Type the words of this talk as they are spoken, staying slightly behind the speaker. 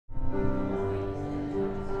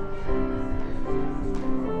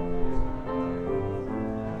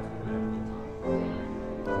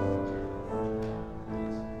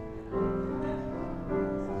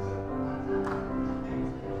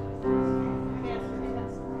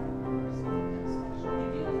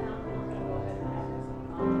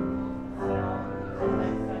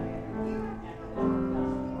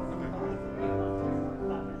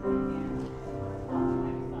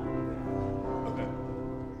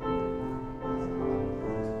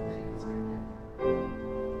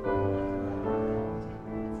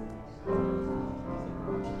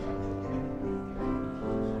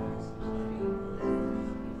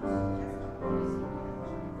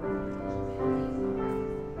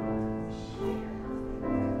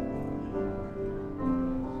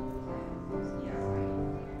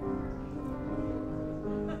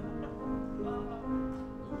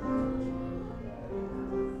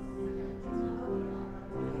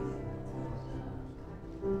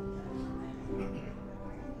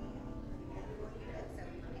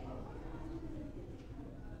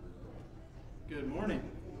morning.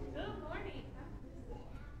 Good morning.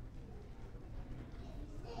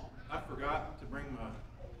 I forgot to bring my...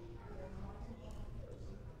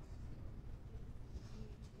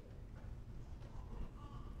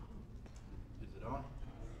 Is it on?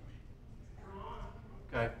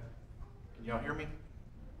 Okay. Can y'all hear me?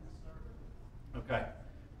 Okay.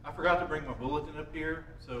 I forgot to bring my bulletin up here,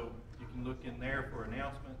 so you can look in there for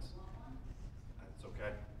announcements. That's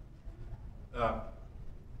okay.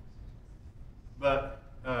 But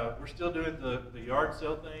we're still doing the yard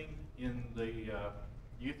sale thing in the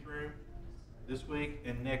youth room this week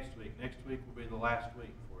and next week. Next week will be the last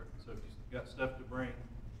week for it. So if you've got stuff to bring,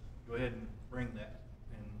 go ahead and bring that,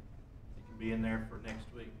 and it can be in there for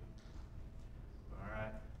next week. All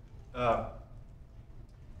right.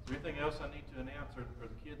 Is there anything else I need to announce? Are the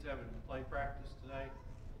kids having play practice today?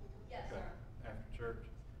 Yes, Okay. sir. After church?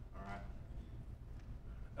 All right.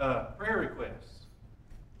 Prayer requests.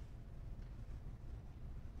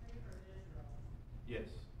 Yes.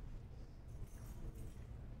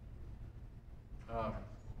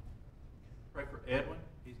 Pray for Edwin.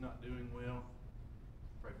 He's not doing well.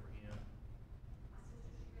 Pray for him.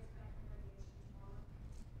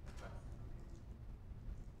 Okay.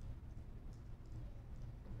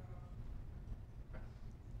 Okay.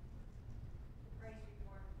 Praise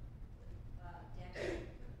report. Dexter.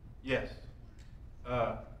 Yes.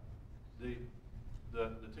 The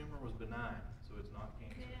tumor was benign, so it's not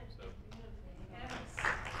cancer. So.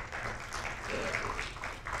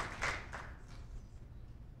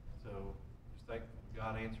 So just thankful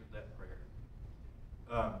God answered that prayer.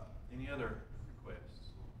 Any other requests?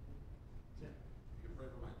 You can pray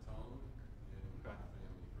for my tongue and my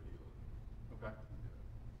family for healing. Okay.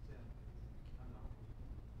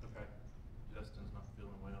 Okay. Justin's not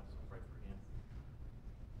feeling well, so pray for him.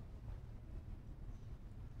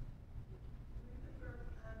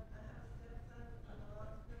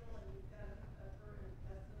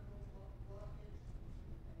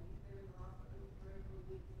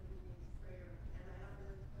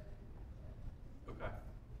 Okay.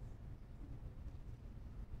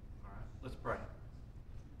 All right, let's pray.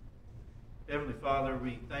 Heavenly Father,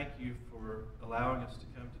 we thank you for allowing us to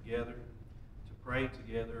come together, to pray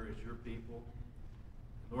together as your people.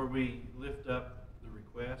 Lord, we lift up the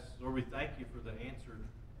requests. Lord, we thank you for the answered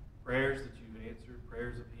prayers that you've answered,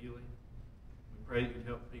 prayers of healing. We pray that you'd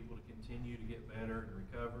help people to continue to get better and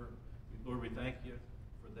recover. Lord, we thank you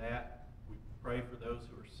for that. We pray for those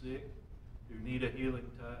who are sick, who need a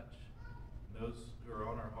healing touch, and those who are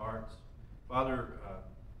on our hearts. Father,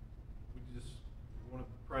 we just want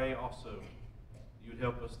to pray also that you would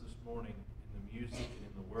help us this morning in the music and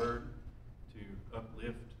in the word to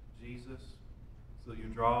uplift Jesus so that you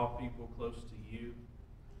draw people close to you.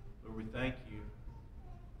 Lord, we thank you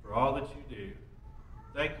for all that you do.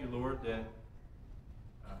 Thank you, Lord, that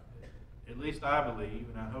at least I believe,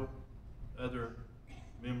 and I hope other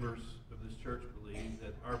members of this church believe,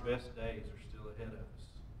 that our best days are still ahead of us.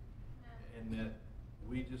 And that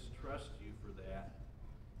we just trust you for that.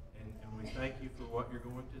 And we thank you for what you're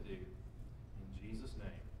going to do. In Jesus'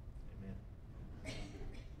 name, amen.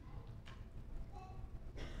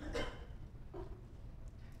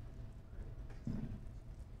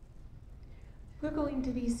 We're going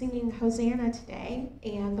to be singing Hosanna today,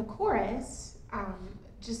 and the chorus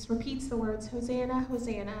just repeats the words, Hosanna,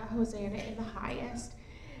 Hosanna, Hosanna in the highest.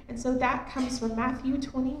 And so that comes from Matthew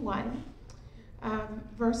 21,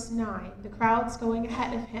 verse 9. The crowds going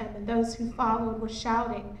ahead of him and those who followed were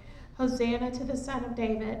shouting, Hosanna to the Son of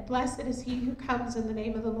David. Blessed is he who comes in the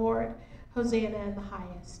name of the Lord. Hosanna in the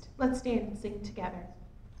highest. Let's stand and sing together.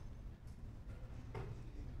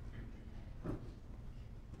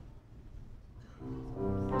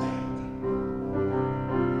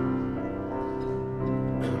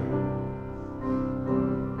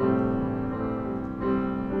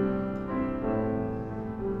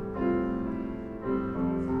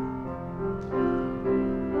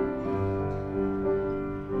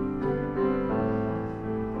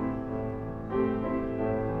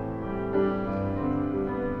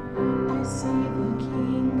 I see the King.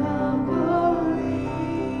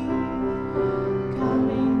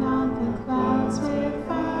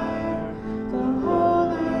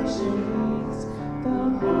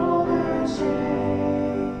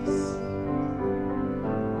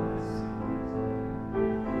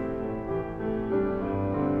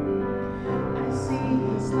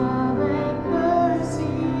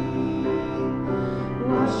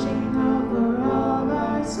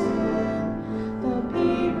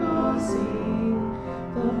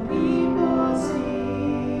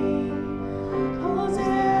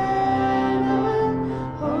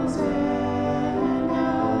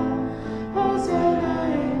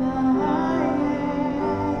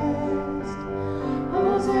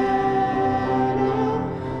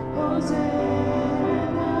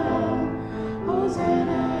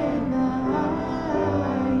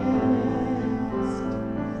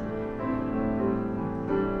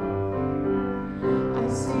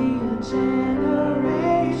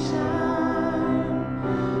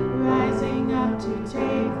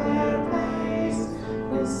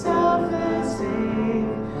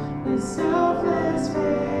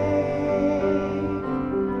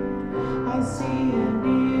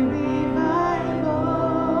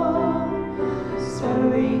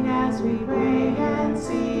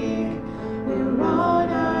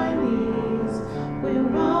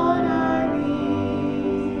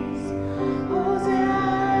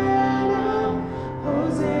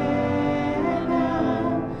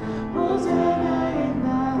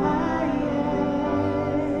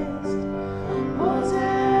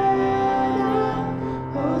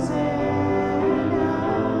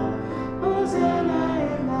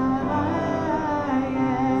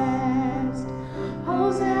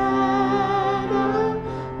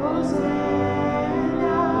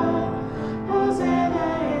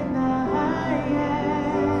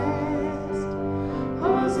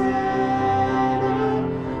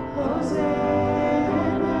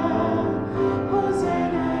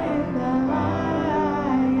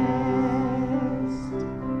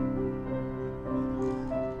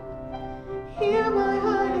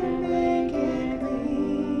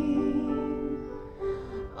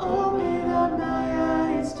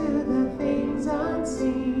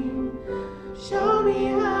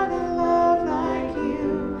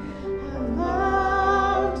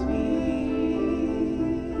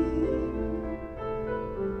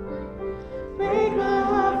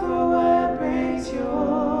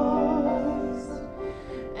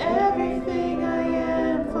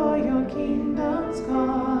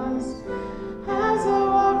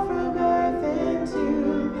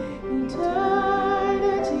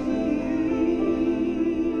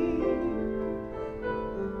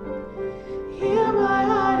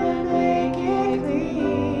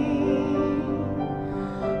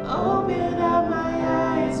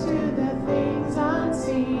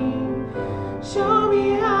 sing. Show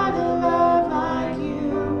me how to love like you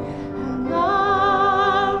have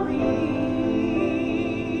loved me.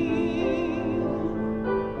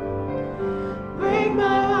 Break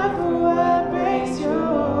my heart for what breaks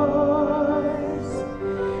yours.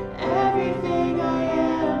 Everything I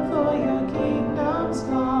am for your kingdom's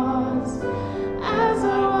cause. As I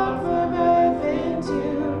walk from earth into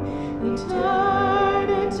eternity.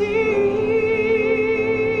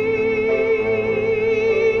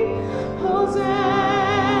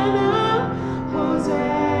 Hosanna,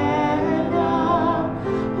 Hosanna,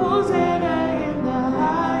 Hosanna in the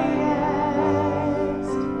highest.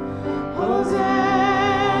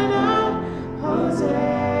 Hosanna,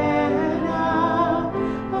 Hosanna,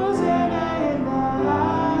 Hosanna in the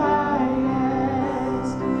highest.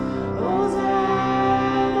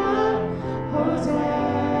 Hosanna,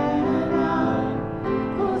 Hosanna,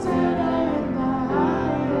 Hosanna in the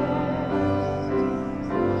highest.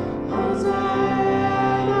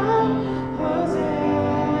 Hosanna,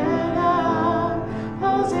 Hosanna,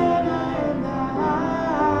 Hosanna in the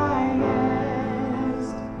highest.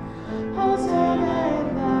 Hosanna in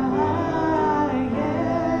the highest.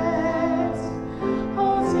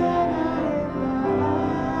 Hosanna in the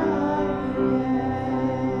highest.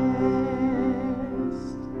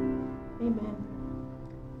 Amen.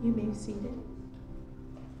 You may be seated.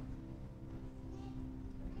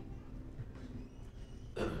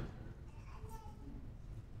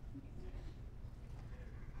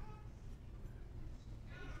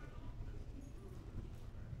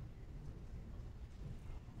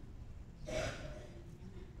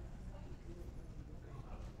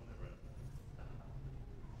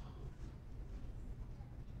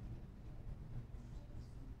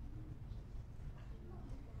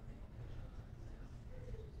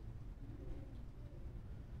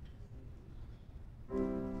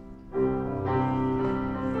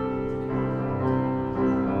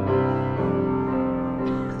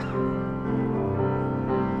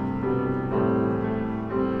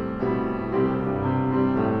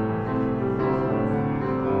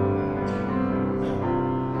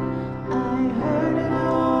 I heard an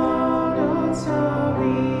old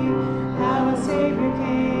story, how a Savior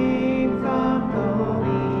came from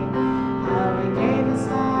glory, how He gave His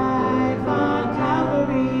life on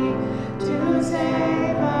Calvary to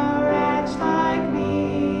save a wretch like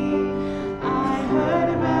me. I heard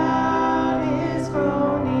about His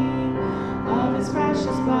groaning, of His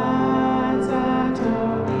precious blood's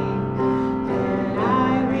atoning. Then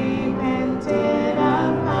I repented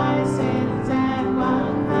of my sins and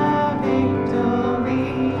won the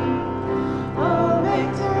victory. Oh,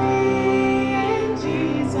 victory in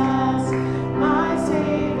Jesus, my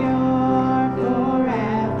Savior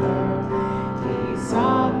forever. He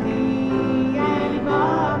sought me and He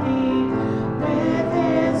bought me with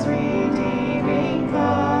His redeeming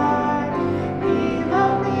blood. He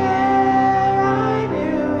loved me ere I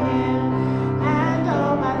knew Him, and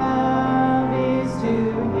all my love is to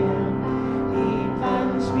Him. He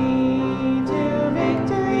plunged me to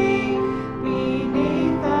victory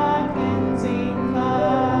beneath the cleansing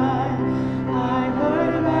flood. I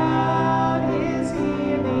heard about His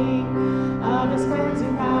healing, of His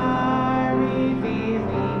cleansing power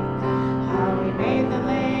revealing, how He made the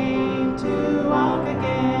lame to walk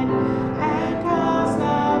again and caused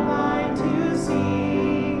the blind to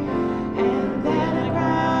see. And then I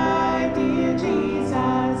cried, dear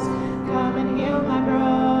Jesus, come and heal my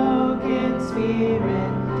broken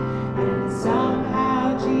spirit. And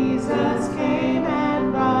somehow Jesus came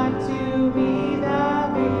and brought to me the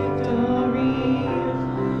victory.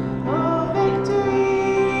 Oh, victory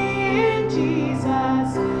in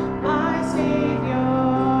Jesus, my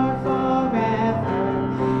Savior forever.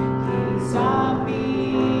 He sought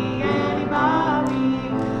me and He bought me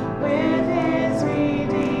with His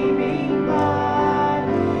redeeming blood.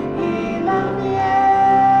 He loved me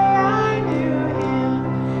ere I knew Him,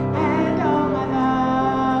 and all my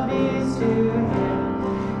love is to Him.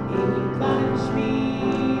 He plunged me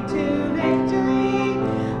to victory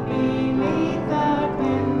beneath the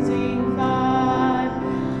cleansing flood.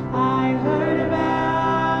 I heard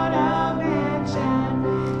about a mansion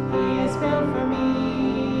He has built for me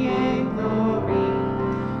in glory,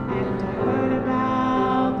 and I heard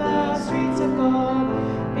about the streets of gold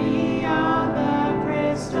beyond the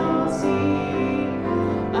crystal sea,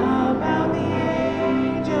 about the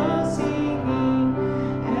angels singing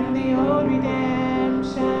and the old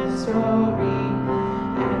redemption story.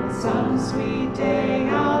 And some sweet day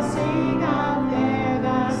I'll sing out there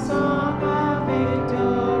the song of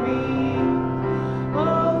victory.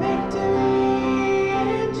 Oh, victory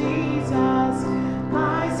in Jesus,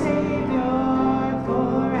 my Savior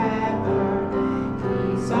forever.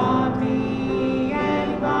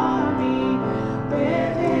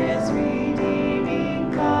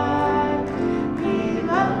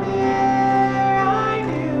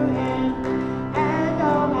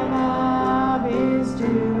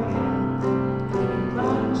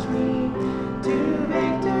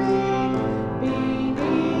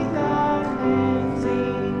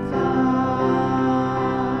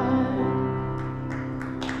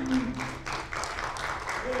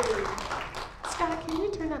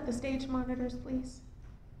 up the stage monitors, please?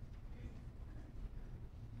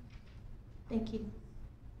 Thank you.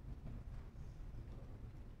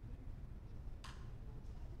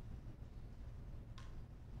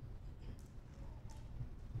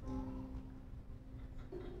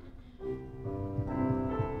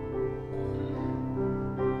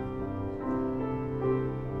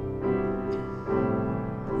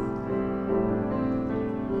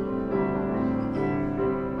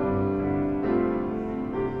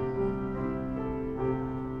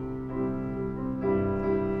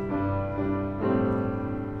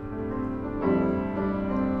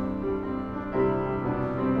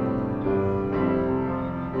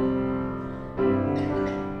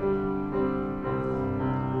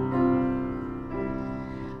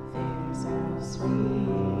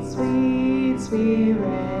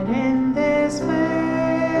 Spirit in this place,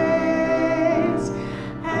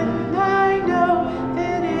 and I know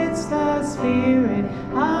that it's the Spirit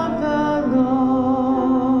of the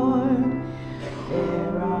Lord.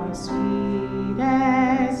 There are sweet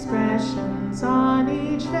expressions on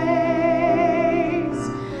each face,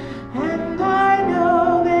 and I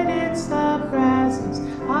know that it's the presence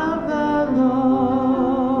of the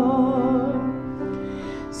Lord.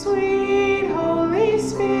 Sweet Holy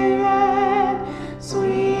Spirit,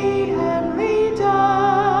 sweet heavenly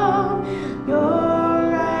dove, you're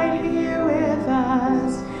right here with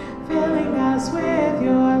us, filling us with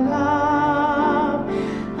your love.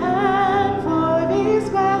 And for these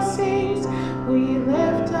blessings, we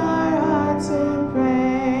lift our hearts in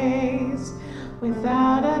praise.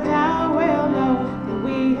 Without a doubt, we'll know that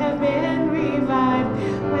we have been revived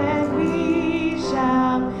when we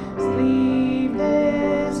shall leave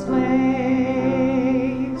this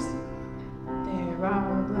place. There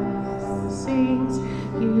are blessings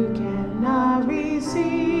you cannot receive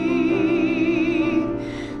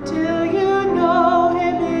till you know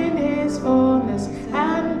him in his fullness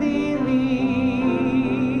and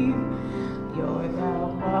believe. You're the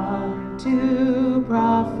one to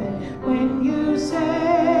profit when you say,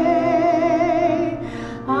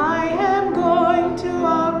 I am going to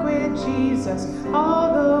walk with Jesus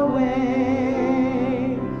all the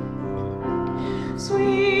way.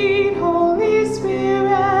 Sweet Holy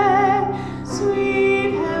Spirit,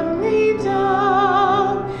 sweet heavenly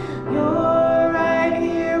dove, you're right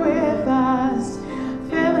here with us,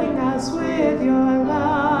 filling us with your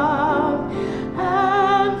love.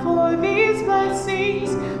 And for these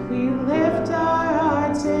blessings, we lift our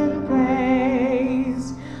hearts in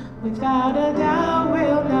praise. Without a doubt,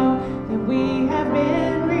 we'll know that we have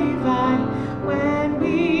been revived when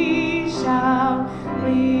we shall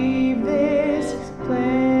leave this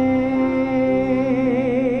place.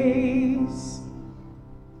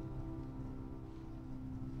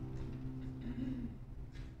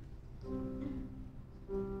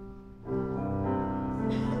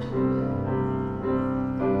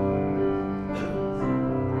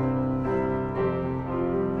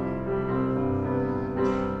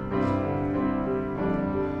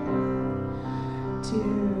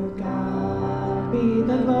 To God be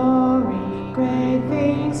the glory, great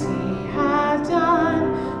things he has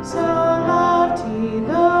done. So loved he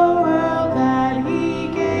the world that he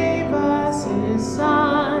gave us his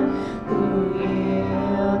Son, who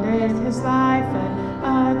yielded his life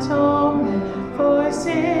an atonement for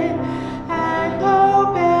sin, and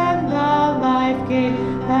opened the life gate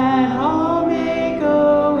that all may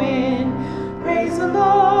go in. Praise the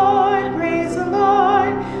Lord,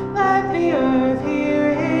 let the earth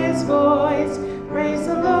hear his voice. Praise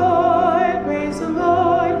the Lord,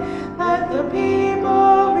 let the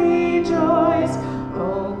people rejoice.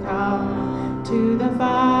 Oh, come to the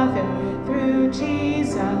Father through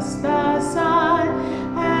Jesus the Son,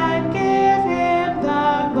 and give him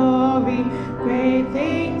the glory, great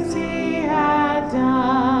things he had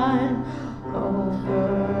done. Oh,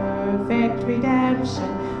 perfect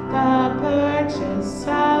redemption, the purchase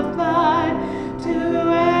of blood,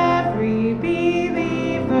 to every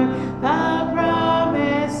believer, the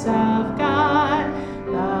promise of God.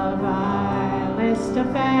 The vilest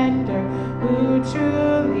offender who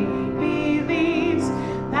truly believes,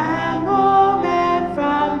 that moment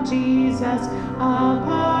from Jesus a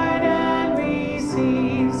pardon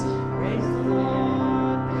receives. Praise the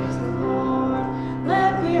Lord,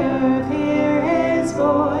 let the earth hear his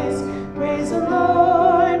voice. Praise the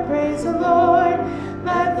Lord,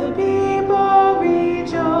 let the people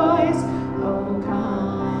rejoice. Oh,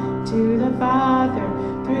 come to the Father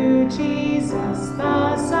through Jesus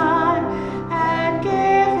the Son, and give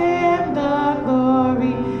him the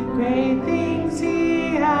glory, great things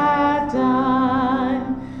he had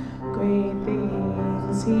done. Great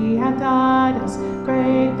things he he hath taught us,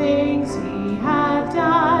 great things he hath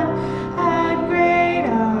done, and great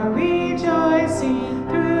our rejoicing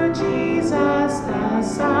through Jesus the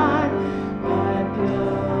Son. But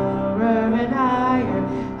purer and higher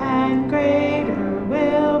and greater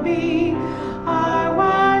will be our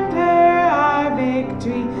wonder, our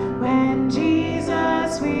victory, when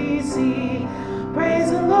Jesus we see. Praise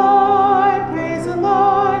the Lord,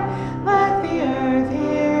 let the earth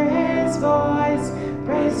hear his voice.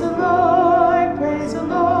 Praise the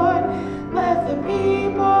Lord, let the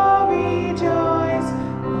people rejoice.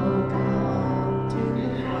 Oh, come to the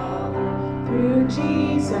Father through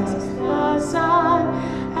Jesus the Son,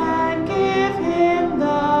 and give him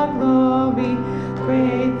the glory,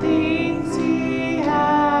 great things he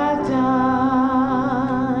hath done.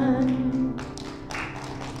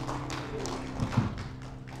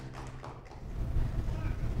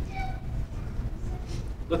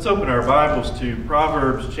 Let's open our Bibles to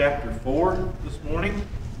Proverbs chapter 4 this morning.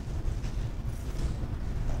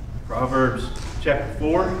 Proverbs chapter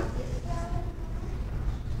 4.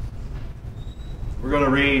 We're going to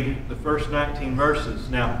read the first 19 verses.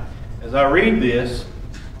 Now, as I read this,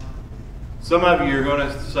 some of you are going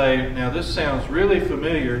to say, now this sounds really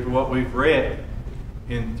familiar to what we've read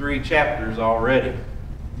in 3 chapters already.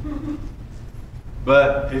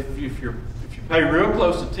 But if you pay real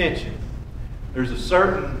close attention, there's a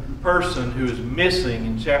certain person who is missing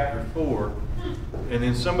in chapter 4, and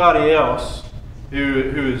then somebody else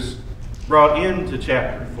who is brought into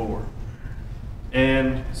chapter 4.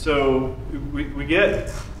 And so we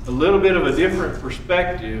get a little bit of a different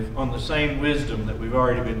perspective on the same wisdom that we've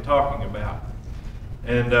already been talking about.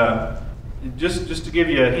 And just to give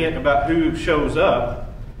you a hint about who shows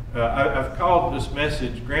up, I've called this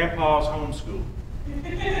message Grandpa's Homeschool.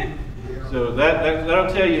 So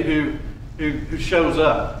that'll tell you who shows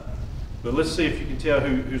up. But let's see if you can tell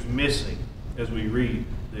who's missing as we read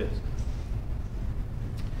this.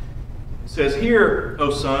 It says, "Hear, O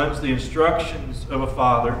sons, the instructions of a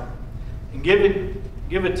father, and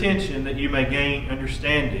give attention that you may gain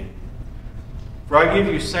understanding. For I give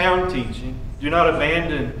you sound teaching. Do not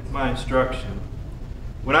abandon my instruction.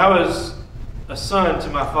 When I was a son to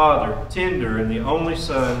my father, tender and the only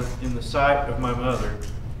son in the sight of my mother,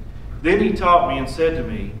 then he taught me and said to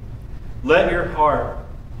me, let your heart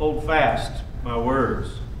hold fast my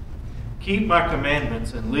words. Keep my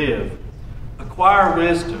commandments and live. Acquire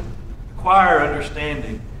wisdom, acquire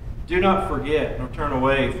understanding. Do not forget nor turn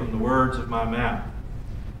away from the words of my mouth.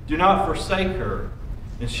 Do not forsake her,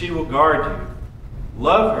 and she will guard you.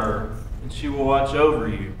 Love her, and she will watch over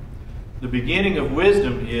you. The beginning of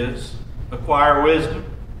wisdom is acquire wisdom.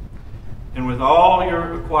 And with all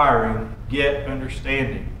your acquiring, get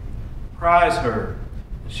understanding. Prize her,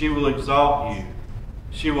 and she will exalt you.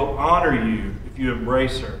 She will honor you if you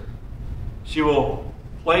embrace her. She will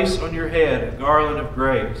place on your head a garland of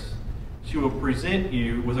grace. She will present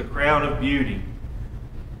you with a crown of beauty.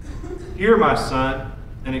 Hear, my son,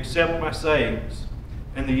 and accept my sayings,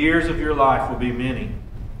 and the years of your life will be many.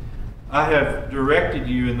 I have directed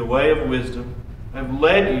you in the way of wisdom. I have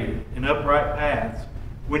led you in upright paths.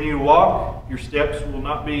 When you walk, your steps will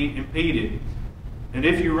not be impeded. And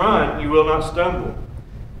if you run, you will not stumble.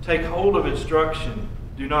 Take hold of instruction.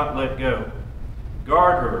 Do not let go.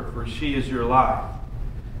 Guard her, for she is your life.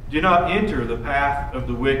 Do not enter the path of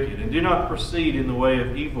the wicked, and do not proceed in the way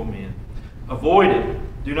of evil men. Avoid it.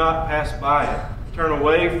 Do not pass by it. Turn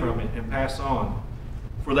away from it and pass on.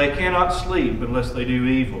 For they cannot sleep unless they do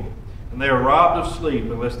evil, and they are robbed of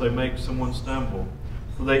sleep unless they make someone stumble.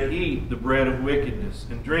 For they eat the bread of wickedness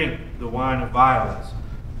and drink the wine of violence.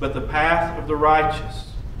 But the path of the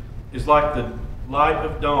righteous is like the light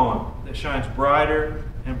of dawn that shines brighter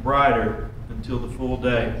and brighter until the full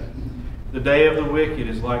day. The day of the wicked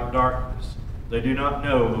is like darkness. They do not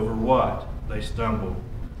know over what they stumble.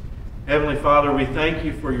 Heavenly Father, we thank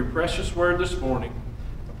you for your precious word this morning.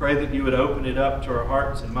 I pray that you would open it up to our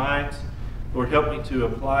hearts and minds. Lord, help me to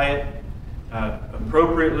apply it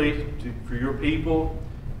appropriately for your people.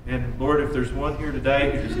 And Lord, if there's one here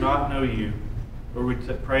today who does not know you, Lord, we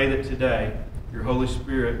pray that today your Holy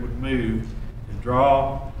Spirit would move and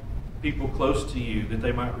draw people close to you, that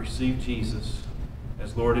they might receive Jesus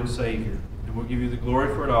as Lord and Savior. And we'll give you the glory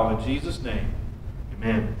for it all. In Jesus' name,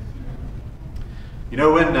 amen. You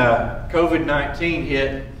know, when COVID-19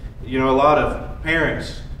 hit, you know, a lot of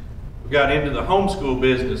parents got into the homeschool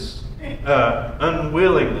business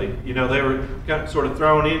unwillingly. You know, they were kind of sort of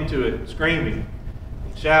thrown into it, screaming,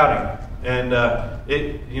 shouting. And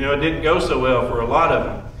it didn't go so well for a lot of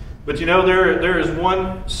them. But you know, there is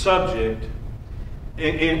one subject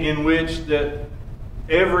in which that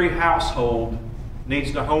every household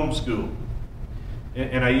needs to homeschool.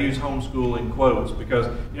 And I use homeschool in quotes because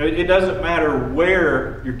it doesn't matter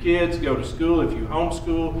where your kids go to school. If you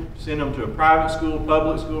homeschool, send them to a private school,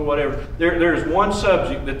 public school, whatever. There's one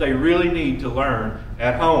subject that they really need to learn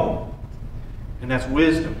at home, and that's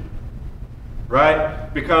wisdom, right?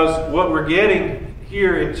 Because what we're getting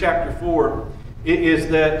here in chapter 4 is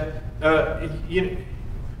that,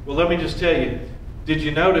 well, let me just tell you, did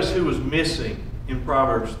you notice who was missing in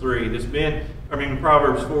Proverbs 3?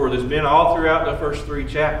 Proverbs 4, that's been all throughout the first 3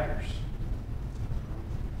 chapters.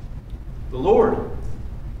 The Lord.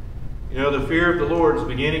 The fear of the Lord is the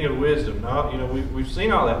beginning of wisdom. Now, we've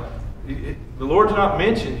seen all that. The Lord's not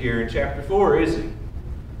mentioned here in chapter 4, is he?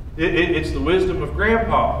 It's the wisdom of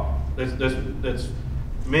Grandpa that's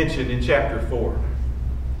mentioned in chapter 4.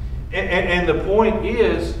 And the point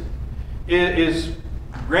is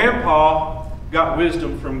Grandpa got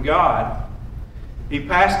wisdom from God. He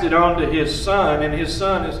passed it on to his son, and his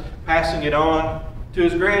son is passing it on to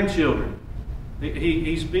his grandchildren.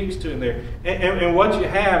 He speaks to him there. And what you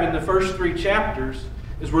have in the first 3 chapters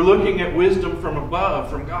is we're looking at wisdom from above,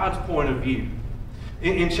 from God's point of view.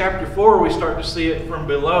 In chapter 4, we start to see it from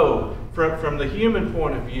below, from the human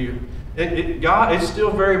point of view. It's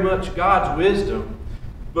still very much God's wisdom.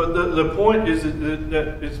 But the point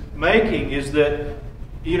that it's making is that,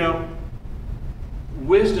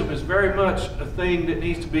 wisdom is very much a thing that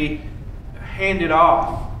needs to be handed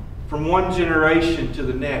off from one generation to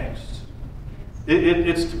the next.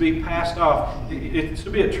 It's to be passed off. It's to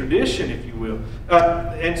be a tradition, if you will.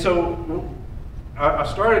 And so I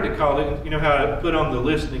started to call it, how I put on the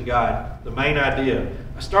listening guide, the main idea.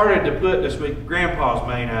 I started to put this week Grandpa's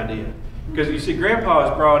main idea. Because you see, Grandpa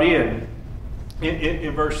is brought in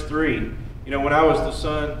verse 3. When I was the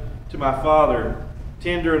son to my father,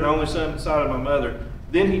 tender and the only son inside of my mother,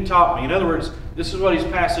 then he taught me. In other words, this is what he's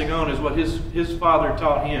passing on, is what his father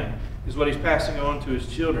taught him, is what he's passing on to his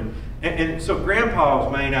children. And so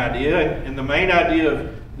Grandpa's main idea, and the main idea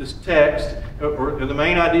of this text, or the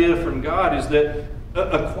main idea from God, is that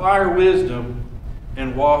acquire wisdom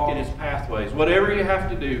and walk in his pathways. Whatever you have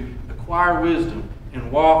to do, acquire wisdom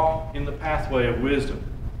and walk in the pathway of wisdom.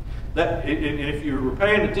 And if you were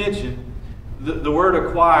paying attention, the word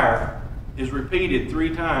acquire is repeated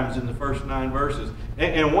 3 times in the first 9 verses.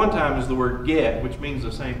 And one time is the word get, which means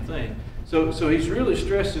the same thing. So he's really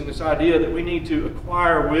stressing this idea that we need to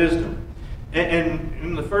acquire wisdom. And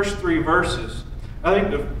in the first 3 verses, I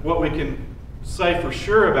think what we can say for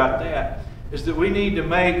sure about that is that we need to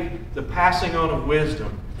make the passing on of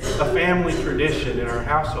wisdom a family tradition in our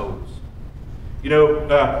households.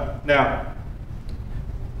 Now,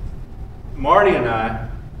 Marty and I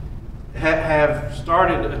have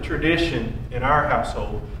started a tradition in our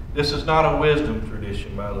household. This is not a wisdom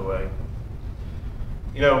tradition, by the way.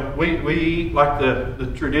 We eat like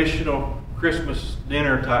the traditional Christmas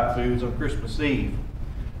dinner type foods on Christmas Eve.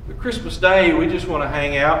 But Christmas Day, we just want to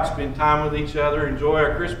hang out, spend time with each other, enjoy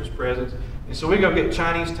our Christmas presents. And so we go get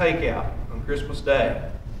Chinese takeout on Christmas Day.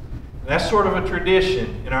 And that's sort of a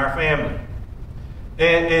tradition in our family.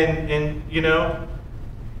 And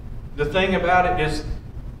the thing about it is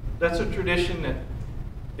that's a tradition that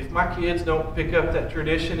if my kids don't pick up that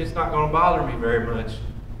tradition, it's not going to bother me very much,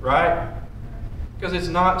 right? Because it's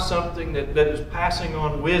not something that is passing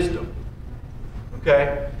on wisdom.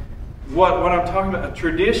 Okay? What I'm talking about, a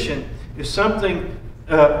tradition, is something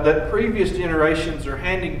that previous generations are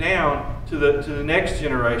handing down to the next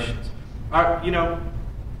generations.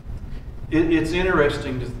 It's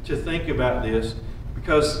interesting to think about this,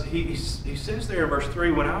 because he says there in verse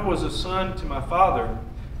 3, when I was a son to my father,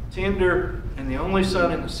 tender and the only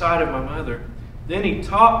son in the sight of my mother, then he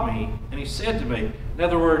taught me and he said to me. In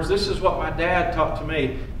other words, this is what my dad taught to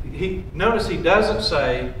me. Notice he doesn't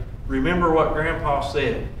say, remember what Grandpa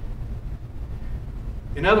said.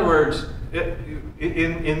 In other words,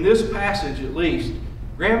 in this passage at least,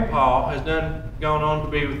 Grandpa has gone on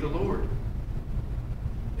to be with the Lord.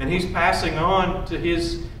 And he's passing on to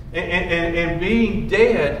his, and being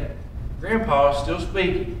dead, Grandpa is still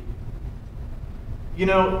speaking.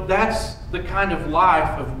 That's the kind of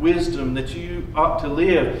life of wisdom that you ought to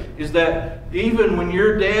live, is that even when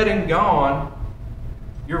you're dead and gone,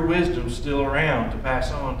 your wisdom's still around to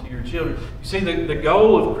pass on to your children. You see, the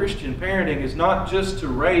goal of Christian parenting is not just to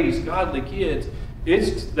raise godly kids,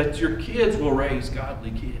 it's that your kids will raise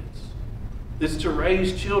godly kids. It's to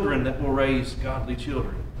raise children that will raise godly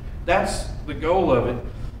children. That's the goal of it.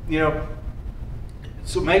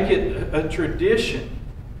 So make it a tradition.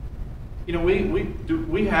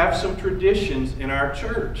 We have some traditions in our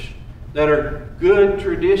church that are good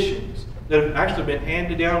traditions that have actually been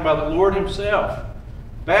handed down by the Lord himself.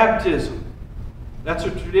 Baptism. That's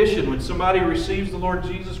a tradition. When somebody receives the Lord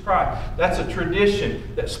Jesus Christ, that's a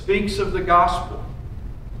tradition that speaks of the gospel.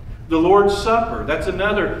 The Lord's Supper, that's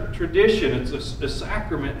another tradition. It's a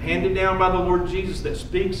sacrament handed down by the Lord Jesus that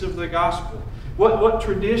speaks of the gospel. What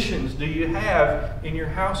traditions do you have in your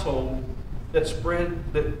household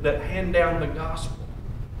that hand down the gospel?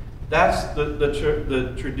 That's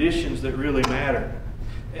the traditions that really matter.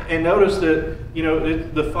 And notice that,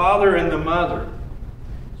 the father and the mother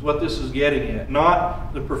is what this is getting at.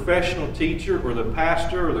 Not the professional teacher or the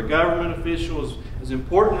pastor or the government official, as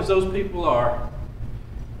important as those people are.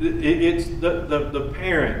 It's the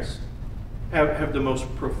parents have the most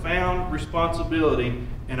profound responsibility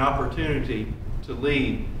and opportunity to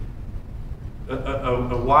lead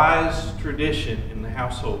a wise tradition in the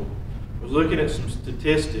household. I was looking at some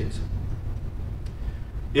statistics.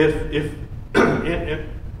 If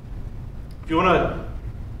you want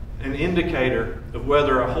an indicator of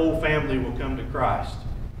whether a whole family will come to Christ,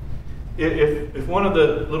 if one of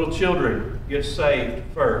the little children gets saved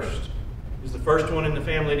first, is the first one in the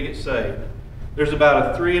family to get saved, there's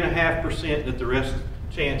about a 3.5%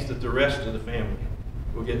 chance that the rest of the family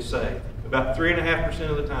will get saved. About 3.5%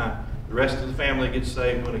 of the time, the rest of the family gets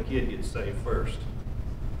saved when a kid gets saved first.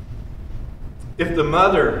 If the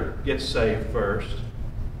mother gets saved first,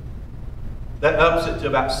 that ups it to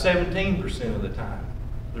about 17% of the time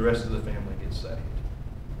the rest of the family gets saved.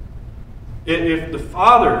 If the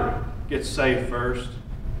father gets saved first,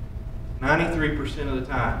 93% of the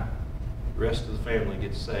time the rest of the family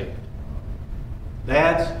gets saved.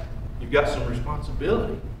 Dads, you've got some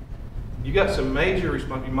responsibility. You've got some major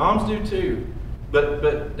responsibility. Moms do too.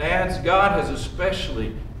 But dads, God has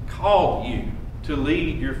especially called you to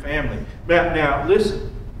lead your family. Now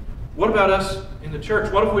listen, what about us in the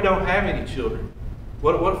church? What if we don't have any children?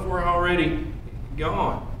 What if we're already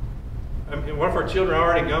gone? I mean, what if our children are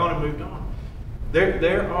already gone and moved on?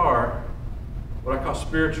 There are what I call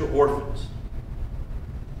spiritual orphans.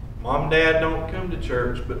 Mom and dad don't come to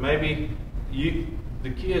church, but maybe the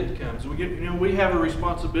kid comes. We have a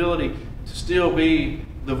responsibility to still be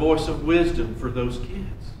the voice of wisdom for those kids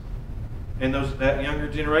and that younger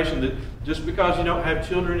generation. That just because you don't have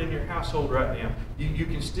children in your household right now, you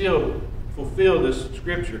can still fulfill this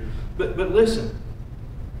scripture. But listen,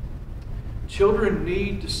 children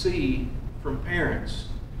need to see from parents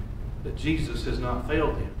that Jesus has not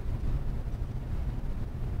failed them.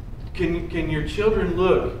 Can your children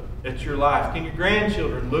look at your life? Can your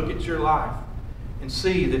grandchildren look at your life and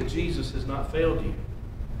see that Jesus has not failed you?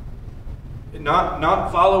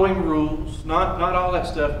 Not following rules, not all that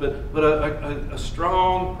stuff, but a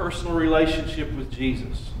strong personal relationship with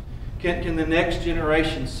Jesus. Can the next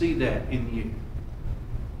generation see that in you?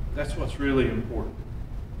 That's what's really important.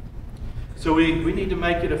 So we need to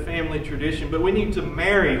make it a family tradition, but we need to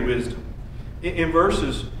marry wisdom. In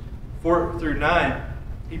verses 4 through 9,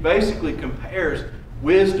 he basically compares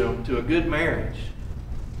wisdom to a good marriage.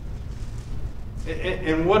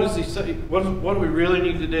 And what does he say? What do we really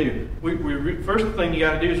need to do? First thing you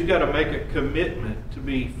got to do is you got to make a commitment to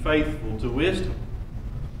be faithful to wisdom.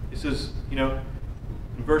 It says, in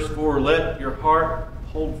verse 4, let your heart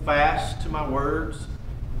hold fast to my words,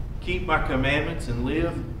 keep my commandments and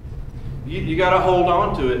live. You got to hold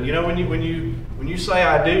on to it. When you say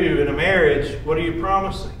I do in a marriage, what are you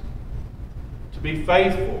promising? To be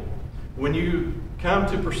faithful. When you come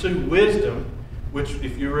to pursue wisdom, which,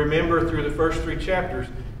 if you remember through the first 3 chapters,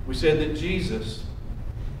 we said that Jesus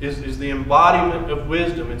is the embodiment of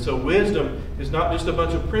wisdom. And so wisdom is not just a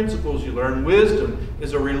bunch of principles you learn. Wisdom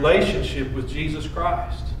is a relationship with Jesus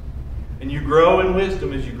Christ. And you grow in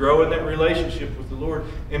wisdom as you grow in that relationship with the Lord.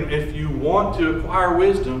 And if you want to acquire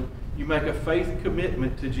wisdom, you make a faith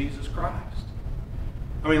commitment to Jesus Christ.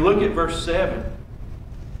 I mean, look at verse 7.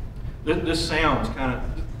 This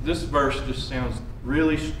verse just sounds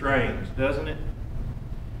really strange, doesn't it?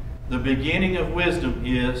 The beginning of wisdom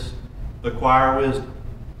is acquire wisdom.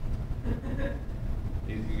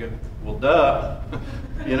 You go, well, duh.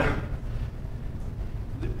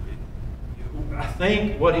 I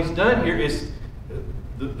think what he's done here is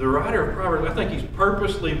the writer of Proverbs, I think he's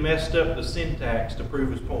purposely messed up the syntax to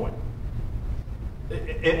prove his point.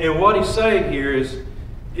 And what he's saying here is,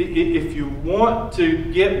 if you want to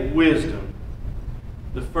get wisdom,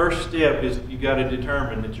 the first step is you got to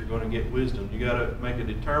determine that you're going to get wisdom. You got to make a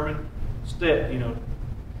determined step. You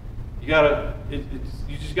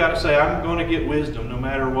just got to say, I'm going to get wisdom no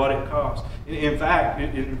matter what it costs. In fact,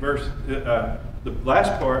 in verse the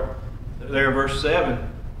last part there, verse 7,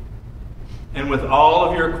 and with all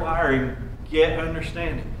of your acquiring, get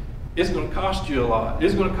understanding. It's going to cost you a lot.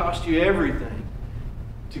 It's going to cost you everything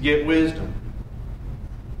to get wisdom.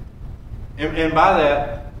 And by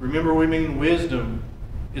that, remember, we mean wisdom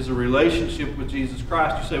is a relationship with Jesus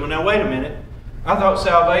Christ. You say, well, now wait a minute. I thought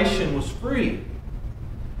salvation was free.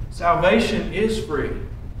 Salvation is free.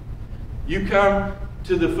 You come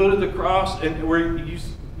to the foot of the cross and where you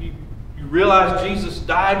realize Jesus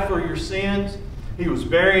died for your sins. He was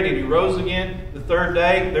buried and He rose again the third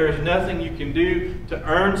day. There is nothing you can do to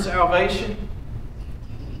earn salvation.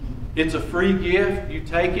 It's a free gift. You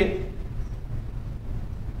take it.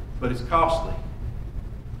 But it's costly.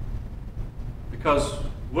 Because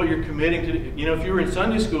what you're committing to, if you were in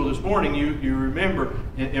Sunday school this morning, you remember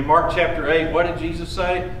in Mark chapter 8, what did Jesus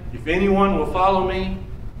say? If anyone will follow me,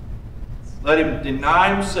 let him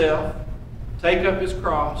deny himself, take up his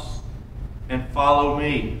cross, and follow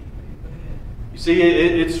me. You see,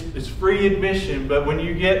 it's free admission, but when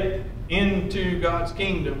you get into God's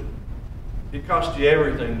kingdom, it costs you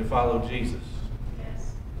everything to follow Jesus.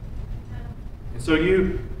 Yes. And so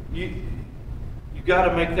you got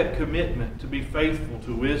to make that commitment to be faithful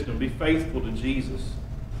to wisdom, be faithful to Jesus.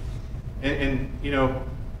 And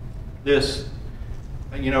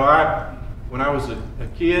when I was a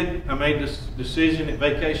kid, I made this decision at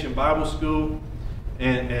Vacation Bible School,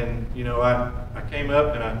 and I came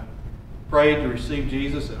up and I prayed to receive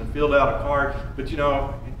Jesus, and I filled out a card. But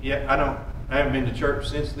I haven't been to church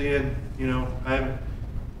since then. I haven't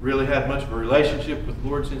really had much of a relationship with the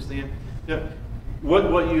Lord since then.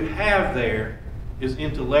 What you have there is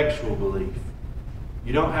intellectual belief.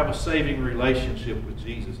 You don't have a saving relationship with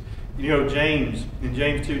Jesus. James, in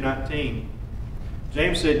James 2:19,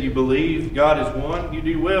 James said, you believe God is one, you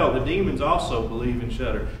do well. The demons also believe and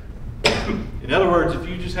shudder. In other words, if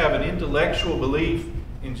you just have an intellectual belief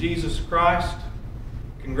in Jesus Christ,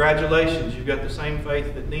 congratulations, you've got the same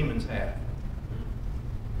faith that demons have.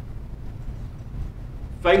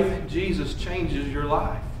 Faith in Jesus changes your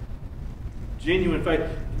life. Genuine faith.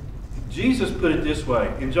 Jesus put it this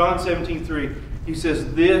way. In John 17:3, He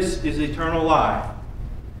says, this is eternal life,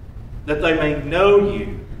 that they may know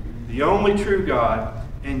you, the only true God,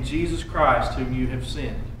 and Jesus Christ, whom you have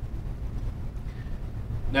sent.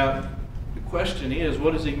 Now, the question is,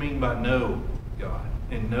 what does He mean by know God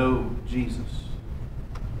and know Jesus?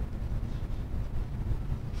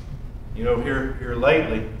 Here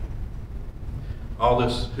lately, all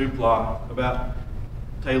this hoopla about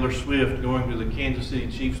Taylor Swift going to the Kansas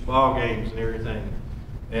City Chiefs ball games and everything.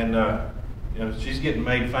 And, she's getting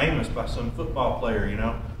made famous by some football player,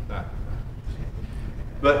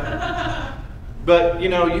 But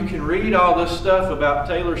you can read all this stuff about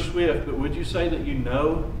Taylor Swift, but would you say that you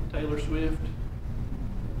know Taylor Swift?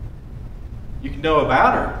 You can know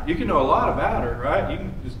about her. You can know a lot about her, right? You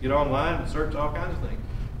can just get online and search all kinds of things.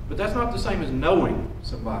 But that's not the same as knowing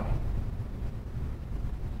somebody.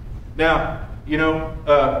 Now, you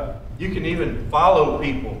can even follow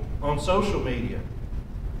people on social media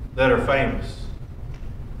that are famous.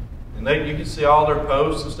 And you can see all their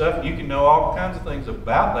posts and stuff, and you can know all kinds of things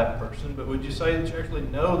about that person, but would you say that you actually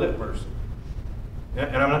know that person?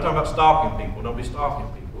 And I'm not talking about stalking people. Don't be stalking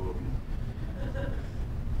people.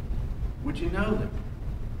 Would you know them?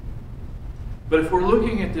 But if we're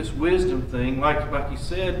looking at this wisdom thing, like he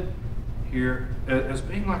said here, as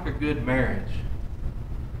being like a good marriage,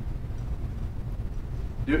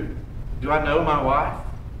 do I know my wife?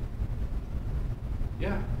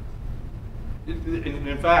 Yeah.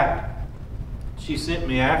 In fact, she sent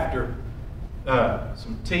me after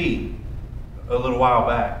some tea a little while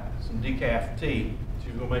back, some decaf tea.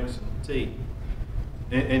 She was going to make some tea.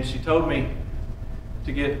 And she told me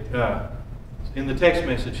to get, in the text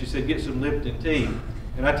message, she said, get some Lipton tea.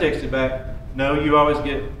 And I texted back, no, you always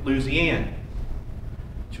get Louisiana.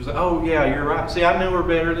 She was like, oh, yeah, you're right. See, I know her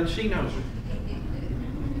better than she knows her.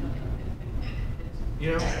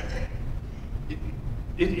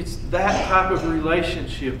 It's that type of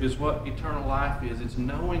relationship is what eternal life is. It's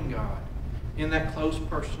knowing God in that close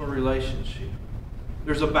personal relationship.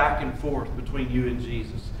 There's a back and forth between you and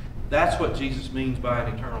Jesus. That's what Jesus means by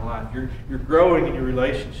an eternal life. You're growing in your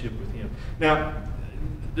relationship with Him. Now,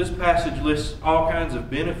 this passage lists all kinds of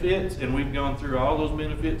benefits, and we've gone through all those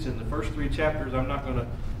benefits in the first 3 chapters. I'm not going to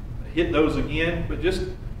hit those again, but just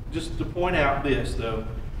to point out this, though,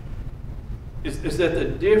 is that the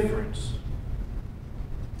difference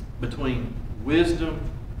between wisdom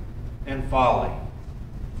and folly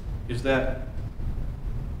is that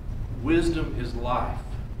wisdom is life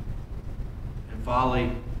and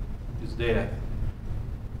folly is death.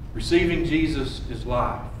 Receiving Jesus is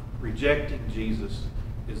life. Rejecting Jesus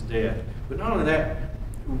is death. But not only that,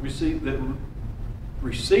 receiving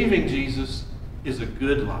Jesus is a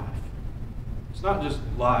good life. It's not just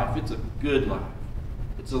life, it's a good life.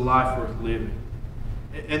 It's a life worth living.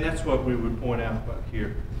 And that's what we would point out back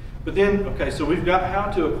here. But then, okay, so we've got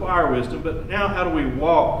how to acquire wisdom, but now how do we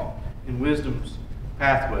walk in wisdom's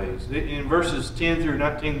pathways? In verses 10 through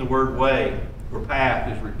 19, the word way or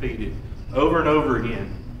path is repeated over and over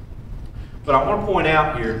again. But I want to point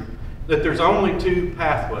out here that there's only two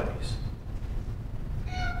pathways.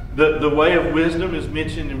 The way of wisdom is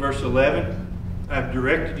mentioned in verse 11. I've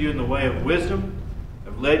directed you in the way of wisdom.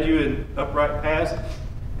 I've led you in upright paths.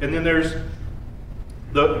 And then there's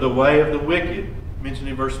the way of the wicked, mentioned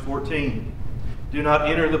in verse 14. Do not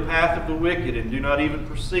enter the path of the wicked, and do not even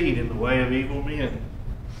proceed in the way of evil men.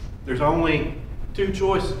 There's only two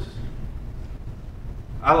choices.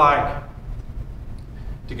 I like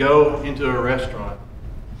to go into a restaurant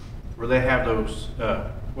where they have those,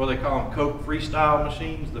 what do they call them, Coke freestyle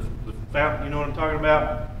machines, the fountain, you know what I'm talking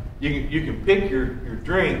about? You can pick your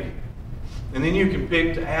drink, and then you can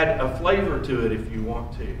pick to add a flavor to it if you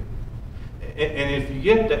want to. And if you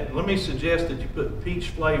get that, let me suggest that you put peach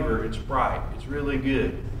flavor in Sprite. It's really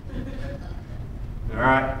good. All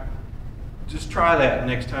right? Just try that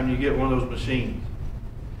next time you get one of those machines.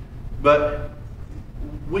 But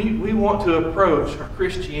we want to approach our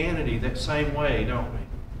Christianity that same way, don't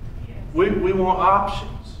we? We want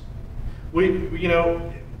options.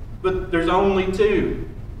 But there's only two.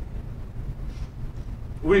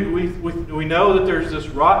 We know that there's this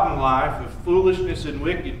rotten life of foolishness and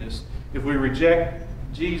wickedness if we reject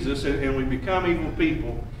Jesus and we become evil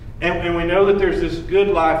people. And we know that there's this good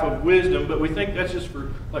life of wisdom, but we think that's just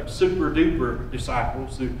for like super duper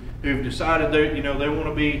disciples who've decided they want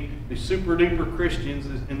to be the super duper Christians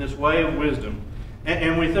in this way of wisdom.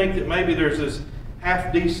 And we think that maybe there's this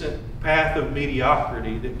half decent path of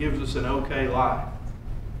mediocrity that gives us an okay life.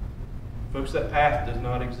 Folks, that path does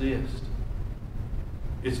not exist.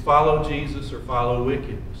 It's follow Jesus or follow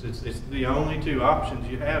wickedness. It's the only two options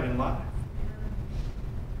you have in life.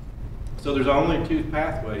 So there's only two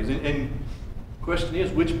pathways. And the question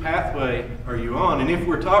is, which pathway are you on? And if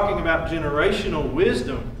we're talking about generational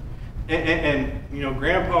wisdom and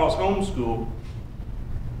Grandpa's homeschool,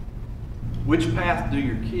 which path do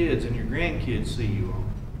your kids and your grandkids see you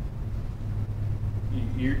on?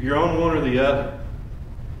 You're on one or the other.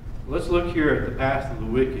 Let's look here at the path of the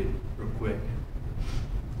wicked real quick.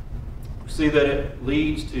 We see that it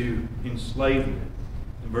leads to enslavement.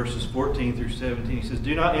 In verses 14 through 17, he says,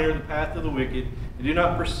 do not enter the path of the wicked, and do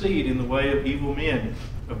not proceed in the way of evil men.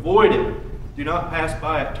 Avoid it. Do not pass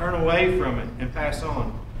by it. Turn away from it and pass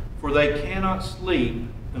on. For they cannot sleep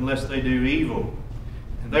unless they do evil.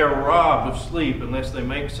 And they are robbed of sleep unless they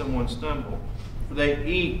make someone stumble. For they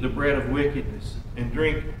eat the bread of wickedness and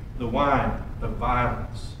drink the wine of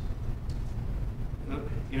violence.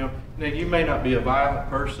 Now you may not be a violent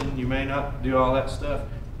person. You may not do all that stuff.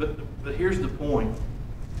 But here's the point.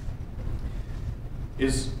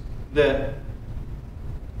 Is that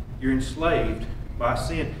you're enslaved by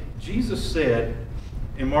sin. Jesus said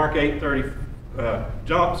in John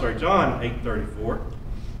 8:34,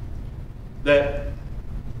 that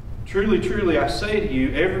truly, truly, I say to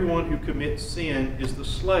you, everyone who commits sin is the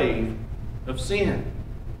slave of sin.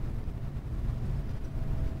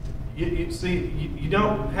 You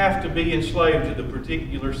don't have to be enslaved to the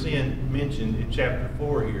particular sin mentioned in chapter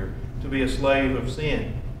 4 here to be a slave of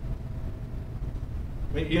sin.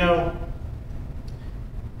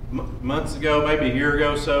 Months ago, maybe a year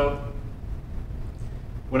ago or so,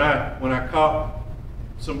 when I caught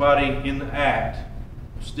somebody in the act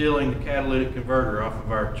of stealing the catalytic converter off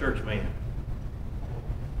of our church van,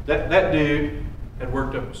 that dude had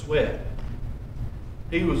worked up a sweat.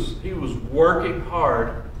 He was working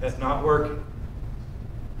hard at not working.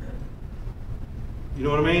 You know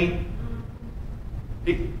what I mean?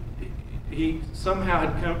 He somehow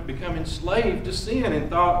had become enslaved to sin and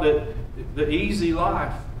thought that the easy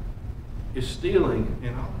life is stealing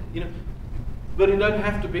and all that. But it doesn't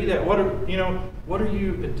have to be that. What are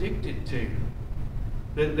you addicted to?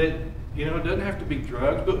 That it doesn't have to be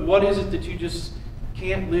drugs, but what is it that you just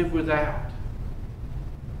can't live without?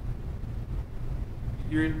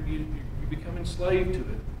 You become enslaved to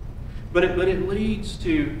it. But it leads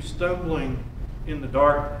to stumbling in the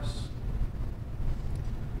darkness.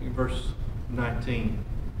 In verse 19,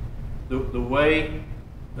 the way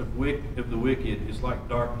of the wicked is like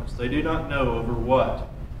darkness. They do not know over what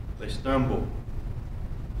they stumble.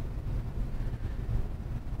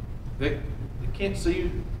 They can't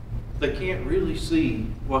see. They can't really see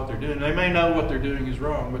what they're doing. They may know what they're doing is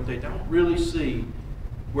wrong, but they don't really see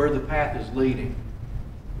where the path is leading.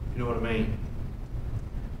 You know what I mean?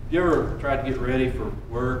 You ever tried to get ready for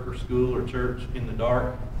work or school or church in the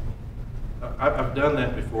dark? I've done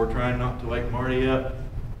that before, trying not to wake Marty up.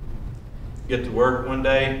 Get to work one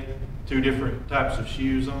day, 2 different types of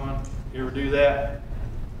shoes on. You ever do that?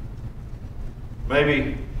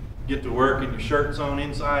 Maybe get to work and your shirt's on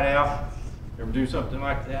inside out. Ever do something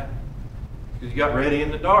like that? Because you got ready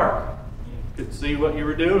in the dark. You could see what you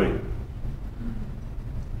were doing.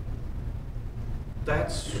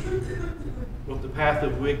 That's what the path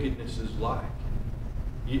of wickedness is like.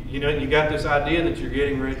 You know, you got this idea that you're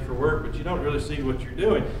getting ready for work, but you don't really see what you're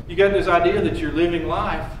doing. You got this idea that you're living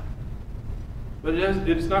life, but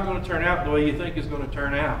it's not going to turn out the way you think it's going to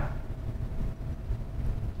turn out.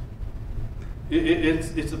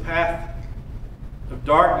 It's a path of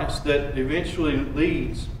darkness that eventually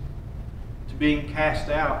leads to being cast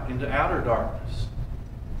out into outer darkness.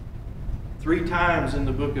 3 times in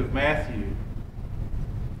the book of Matthew,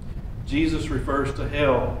 Jesus refers to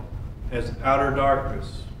hell as outer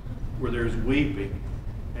darkness, where there's weeping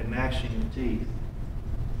and gnashing of teeth.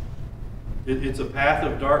 It's a path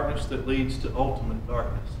of darkness that leads to ultimate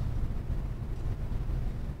darkness.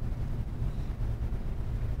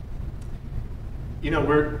 You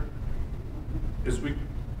know, as we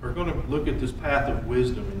are going to look at this path of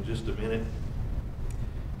wisdom in just a minute,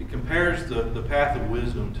 it compares the path of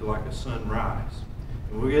wisdom to like a sunrise.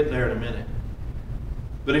 And we'll get there in a minute.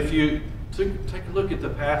 But if you take a look at the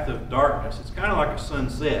path of darkness, it's kind of like a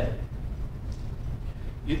sunset.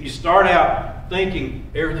 You start out thinking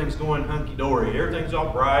everything's going hunky-dory, everything's all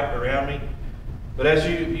bright around me. But as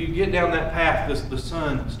you get down that path, the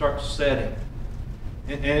sun starts setting.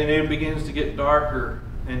 And it begins to get darker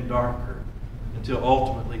and darker until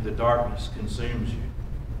ultimately the darkness consumes you.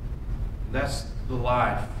 That's the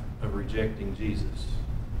life of rejecting Jesus.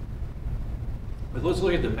 But let's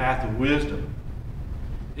look at the path of wisdom.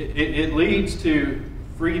 It leads to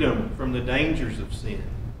freedom from the dangers of sin.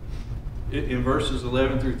 In verses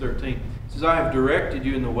 11 through 13, it says, I have directed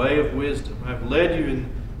you in the way of wisdom. I have led you in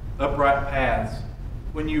upright paths.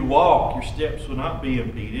 When you walk, your steps will not be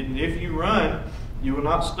impeded. And if you run, you will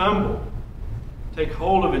not stumble. Take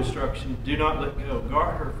hold of instruction. Do not let go.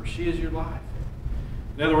 Guard her, for she is your life.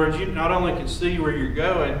 In other words, you not only can see where you're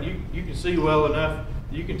going, you can see well enough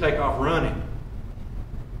that you can take off running.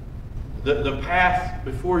 The path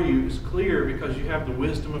before you is clear because you have the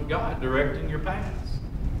wisdom of God directing your paths.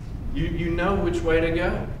 You know which way to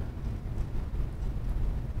go.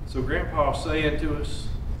 So Grandpa's saying to us,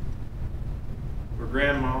 or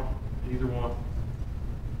Grandma, either one,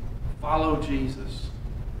 follow Jesus.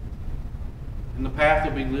 And the path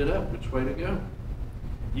will be lit up which way to go.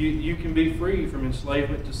 You can be free from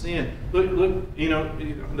enslavement to sin. Look, you know,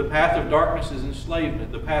 the path of darkness is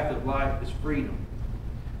enslavement. The path of light is freedom.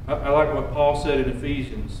 I like what Paul said in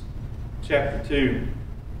Ephesians chapter 2,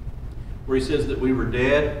 where he says that we were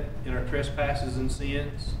dead in our trespasses and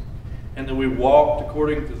sins, and that we walked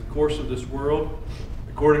according to the course of this world,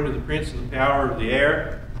 according to the prince of the power of the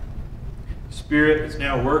air, the spirit that's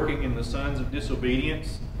now working in the sons of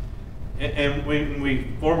disobedience. And we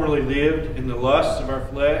formerly lived in the lusts of our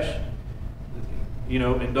flesh, you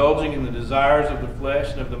know, indulging in the desires of the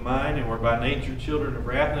flesh and of the mind, and were by nature children of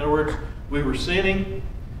wrath. In other words, we were sinning,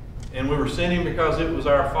 and we were sinning because it was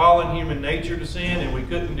our fallen human nature to sin, and we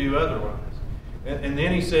couldn't do otherwise. And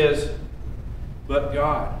then he says, but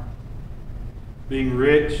God, being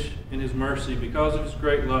rich in his mercy, because of his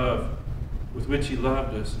great love with which he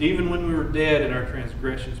loved us, even when we were dead in our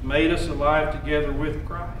transgressions, made us alive together with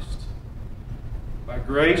Christ. By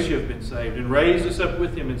grace you have been saved, and raised us up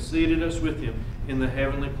with him, and seated us with him in the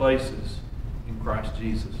heavenly places in Christ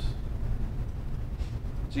Jesus.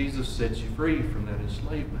 Jesus sets you free from that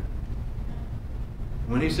enslavement.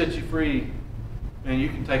 When he sets you free, man, you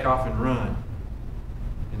can take off and run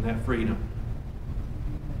in that freedom.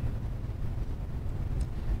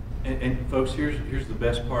 And folks, here's the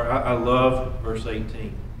best part. I love verse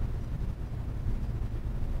 18.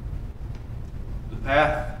 The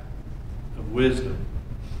path of wisdom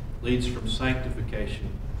leads from sanctification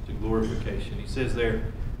to glorification. He says there,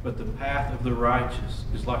 but the path of the righteous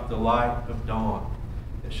is like the light of dawn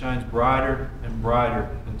that shines brighter and brighter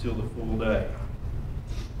until the full day.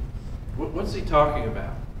 What's he talking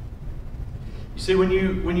about? You see, when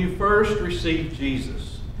you first receive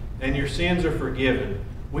Jesus and your sins are forgiven,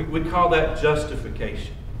 we call that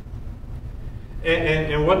justification.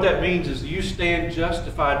 And what that means is you stand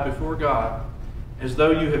justified before God as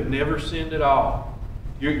though you have never sinned at all.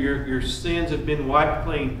 Your sins have been wiped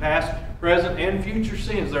clean, past, present, and future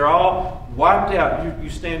sins. They're all wiped out. You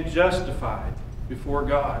stand justified before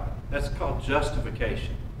God. That's called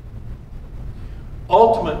justification.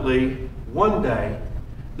 Ultimately, one day,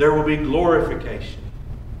 there will be glorification.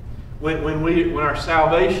 When our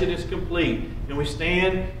salvation is complete and we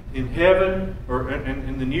stand in heaven, or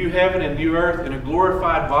in the new heaven and new earth, in a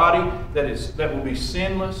glorified body that will be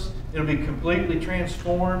sinless. It'll be completely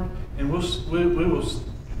transformed, and we will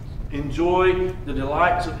enjoy the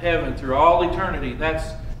delights of heaven through all eternity.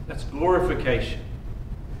 That's glorification.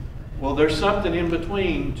 Well, there's something in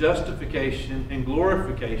between justification and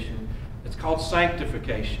glorification. It's called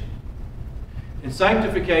sanctification. And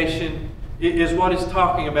sanctification is what it's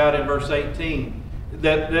talking about in verse 18.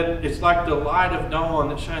 That it's like the light of dawn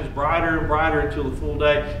that shines brighter and brighter until the full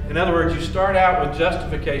day. In other words, you start out with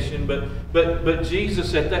justification, but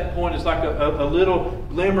Jesus at that point is like a little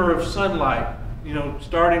glimmer of sunlight,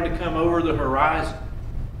 starting to come over the horizon.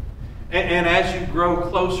 And as you grow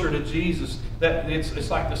closer to Jesus, that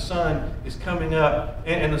it's like the sun is coming up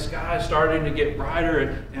and the sky is starting to get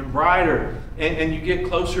brighter and brighter. And you get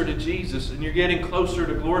closer to Jesus, and you're getting closer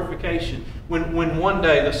to glorification. When one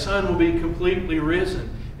day the sun will be completely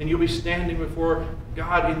risen, and you'll be standing before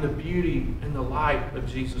God in the beauty and the light of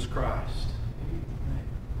Jesus Christ.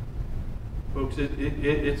 Folks,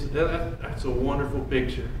 that's a wonderful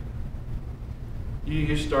picture.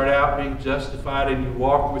 You start out being justified, and you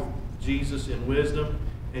walk with Jesus in wisdom,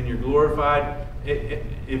 and you're glorified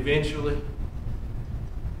eventually.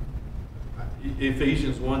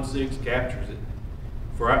 Ephesians 1:6 captures it.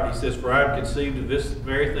 He says, "For I am conceived of this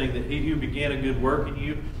very thing, that he who began a good work in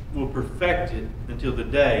you will perfect it until the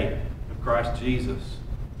day of Christ Jesus."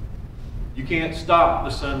 You can't stop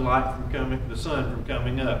the sun from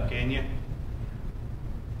coming up, can you?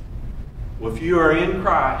 Well, if you are in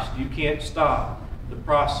Christ, you can't stop the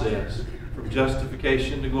process from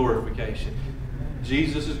justification to glorification.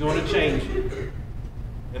 Jesus is going to change you.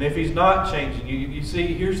 And if he's not changing you, you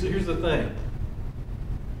see, here's the thing.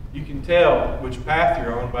 You can tell which path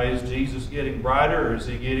you're on by, is Jesus getting brighter or is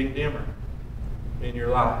he getting dimmer in your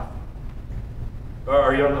life? Or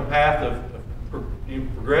are you on the path of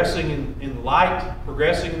progressing in light,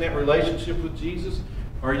 progressing in that relationship with Jesus?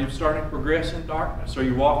 Or are you starting to progress in darkness? Are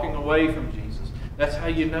you walking away from Jesus? That's how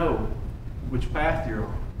you know which path you're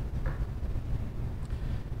on.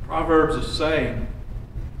 Proverbs is saying,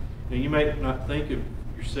 you may not think of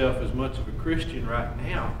yourself as much of a Christian right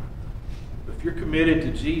now, but if you're committed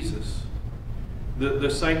to Jesus, the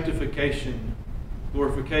sanctification,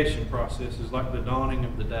 glorification process is like the dawning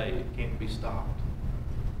of the day. It can't be stopped.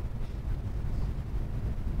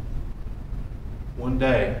 One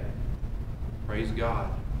day, praise God,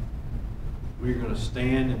 we're going to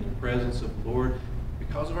stand in the presence of the Lord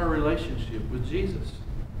because of our relationship with Jesus.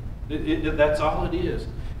 That's all it is.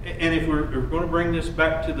 And if we're going to bring this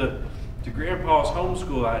back to Grandpa's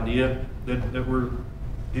homeschool idea, that we're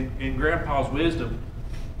in Grandpa's wisdom,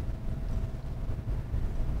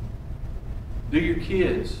 do your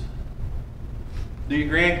kids, do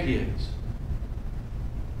your grandkids,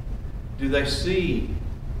 do they see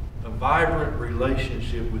a vibrant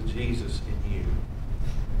relationship with Jesus in you?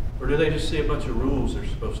 Or do they just see a bunch of rules they're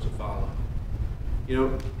supposed to follow?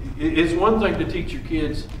 It's one thing to teach your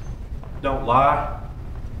kids, don't lie.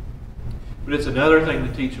 But it's another thing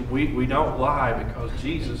to teach them, we don't lie because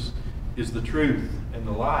Jesus is the truth and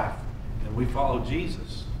the life. And we follow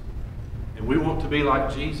Jesus. And we want to be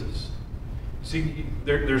like Jesus. See,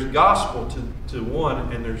 there's gospel to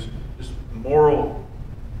one, and there's just moral,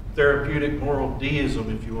 therapeutic, moral deism,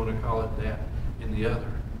 if you want to call it that, in the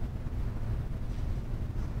other.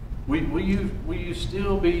 Will you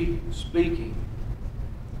still be speaking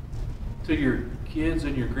to your kids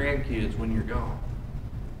and your grandkids when you're gone?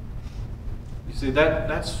 You see,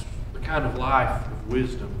 that's the kind of life of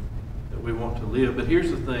wisdom that we want to live. But here's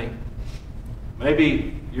the thing.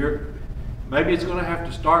 Maybe it's going to have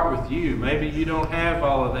to start with you. Maybe you don't have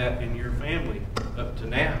all of that in your family up to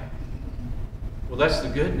now. Well, that's the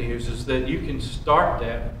good news, is that you can start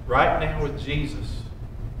that right now with Jesus.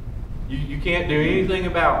 You can't do anything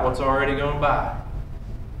about what's already gone by.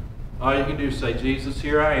 All you can do is say, Jesus,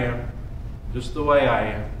 here I am, just the way I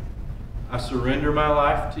am. I surrender my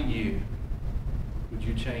life to you. Would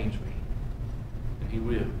you change me? And he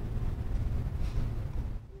will.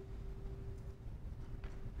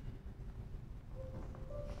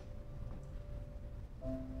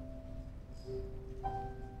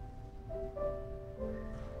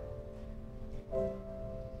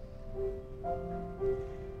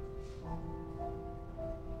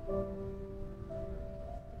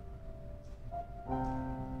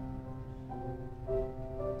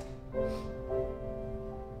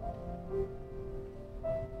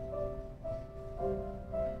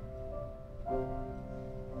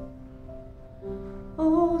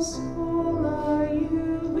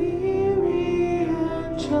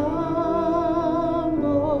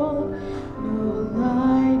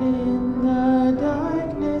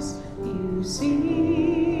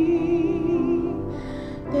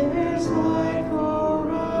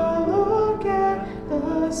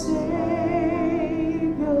 Blessed